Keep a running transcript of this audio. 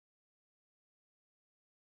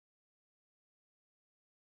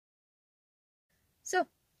So,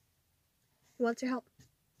 who wants your help?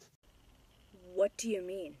 What do you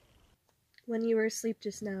mean? When you were asleep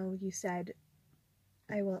just now, you said,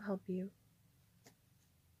 I won't help you.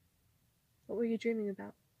 What were you dreaming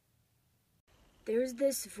about? There's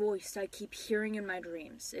this voice I keep hearing in my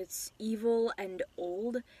dreams. It's evil and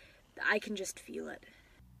old. I can just feel it.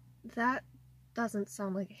 That doesn't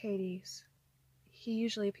sound like Hades. He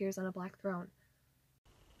usually appears on a black throne.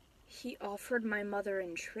 He offered my mother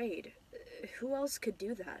in trade. Who else could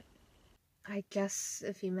do that? I guess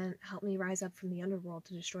if he meant help me rise up from the underworld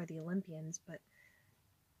to destroy the Olympians, but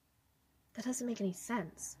that doesn't make any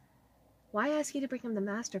sense. Why ask you to bring him the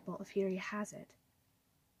Master Bolt if he already has it?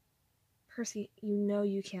 Percy, you know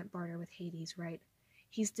you can't barter with Hades, right?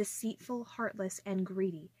 He's deceitful, heartless, and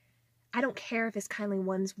greedy. I don't care if his kindly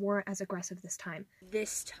ones weren't as aggressive this time.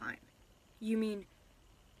 This time? You mean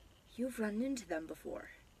you've run into them before?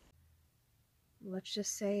 Let's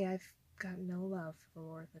just say I've got no love for the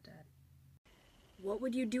Lord of the Dead. What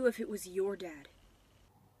would you do if it was your dad?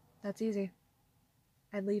 That's easy.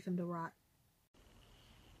 I'd leave him to rot.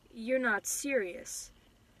 You're not serious.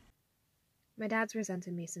 My dad's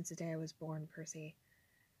resented me since the day I was born, Percy.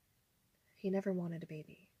 He never wanted a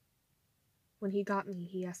baby. When he got me,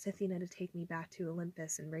 he asked Athena to take me back to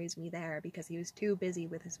Olympus and raise me there because he was too busy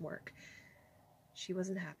with his work. She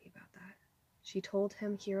wasn't happy about that. She told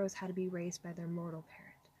him heroes had to be raised by their mortal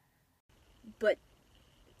parent. But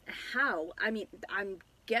how? I mean, I'm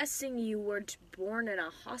guessing you weren't born in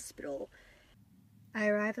a hospital. I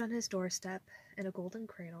arrived on his doorstep in a golden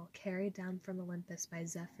cradle carried down from Olympus by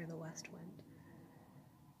Zephyr the West Wind.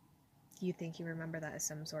 You think you remember that as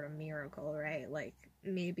some sort of miracle, right? Like,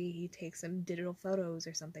 maybe he takes some digital photos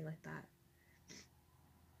or something like that.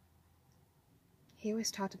 He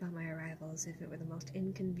always talked about my arrival as if it were the most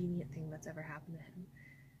inconvenient thing that's ever happened to him.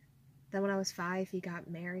 Then when I was 5, he got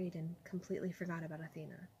married and completely forgot about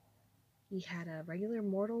Athena. He had a regular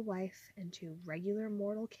mortal wife and 2 regular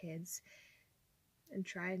mortal kids, and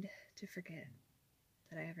tried to forget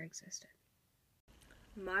that I ever existed.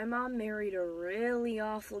 My mom married a really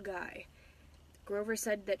awful guy. Grover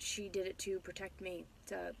said that she did it to protect me,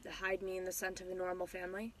 to hide me in the scent of a normal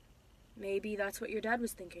family. Maybe that's what your dad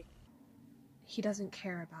was thinking. He doesn't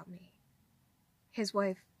care about me. His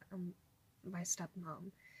wife, my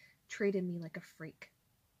stepmom, treated me like a freak.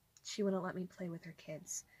 She wouldn't let me play with her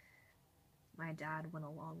kids. My dad went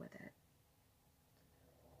along with it.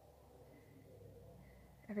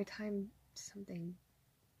 Every time something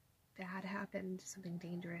bad happened, something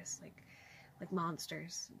dangerous, like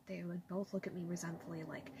monsters, they would both look at me resentfully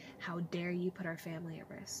like, how dare you put our family at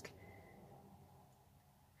risk?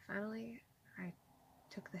 Finally, I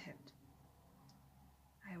took the hint.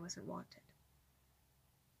 I wasn't wanted.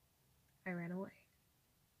 I ran away.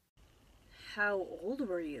 How old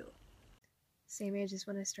were you? Same age as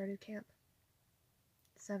when I started camp.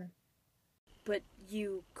 7. But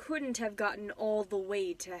you couldn't have gotten all the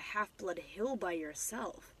way to Half-Blood Hill by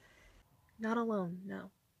yourself. Not alone,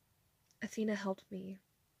 no. Athena helped me,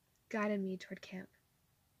 guided me toward camp.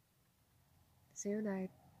 Soon I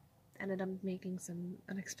ended up making some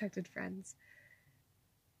unexpected friends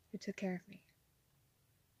who took care of me.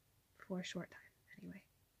 For a short time, anyway.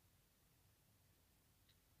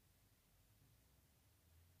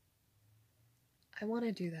 I want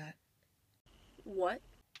to do that. What?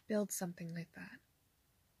 Build something like that.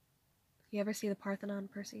 You ever see the Parthenon,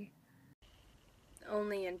 Percy?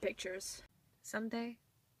 Only in pictures. Someday,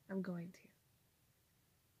 I'm going to.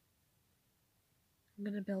 I'm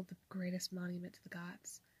going to build the greatest monument to the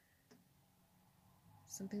gods.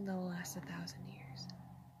 Something that'll last 1,000 years.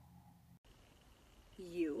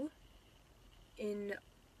 You? An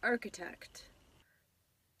architect?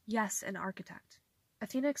 Yes, an architect.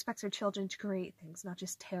 Athena expects her children to create things, not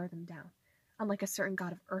just tear them down. Unlike a certain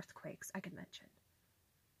god of earthquakes I could mention.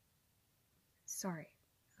 Sorry.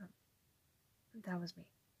 That was me.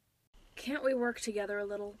 Can't we work together a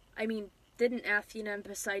little? I mean, didn't Athena and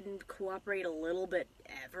Poseidon cooperate a little bit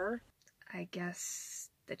ever? I guess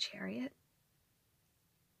the chariot?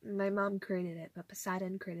 My mom created it, but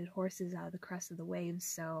Poseidon created horses out of the crest of the waves,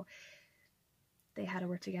 so they had to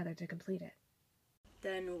work together to complete it.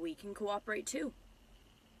 Then we can cooperate too.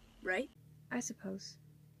 Right? I suppose.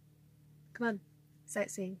 Come on,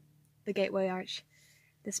 sightseeing. The Gateway Arch.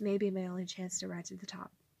 This may be my only chance to ride to the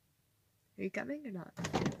top. Are you coming or not?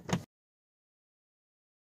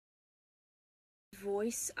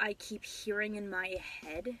 Voice I keep hearing in my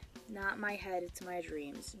head. Not my head, it's my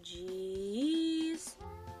dreams. Jeez.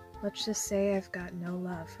 Let's just say I've got no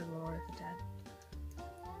love for the Lord of the Dead.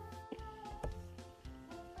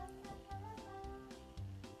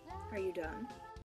 Are you done?